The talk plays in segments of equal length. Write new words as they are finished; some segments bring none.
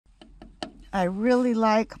I really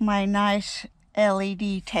like my nice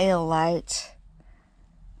LED tail lights.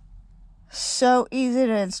 So easy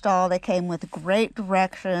to install. They came with great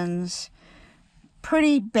directions.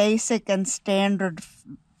 Pretty basic and standard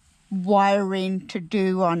wiring to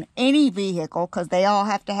do on any vehicle, because they all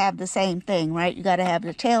have to have the same thing, right? You got to have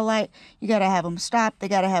the tail light, you got to have them stop, they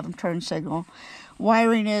got to have them turn signal.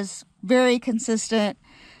 Wiring is very consistent.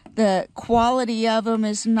 The quality of them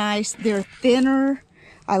is nice. They're thinner.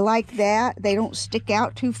 I like that. They don't stick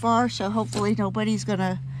out too far, so hopefully nobody's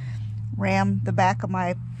gonna ram the back of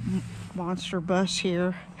my monster bus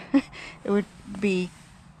here. It would be,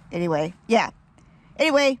 anyway, yeah.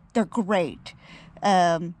 Anyway, they're great.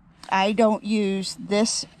 I don't use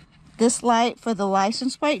this light for the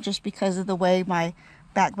license plate just because of the way my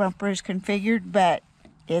back bumper is configured, but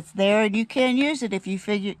it's there and you can use it if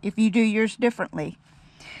you do yours differently.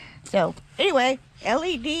 So anyway,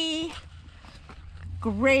 LED,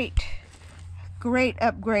 great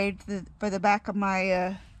upgrade for the back of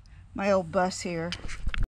my my old bus here.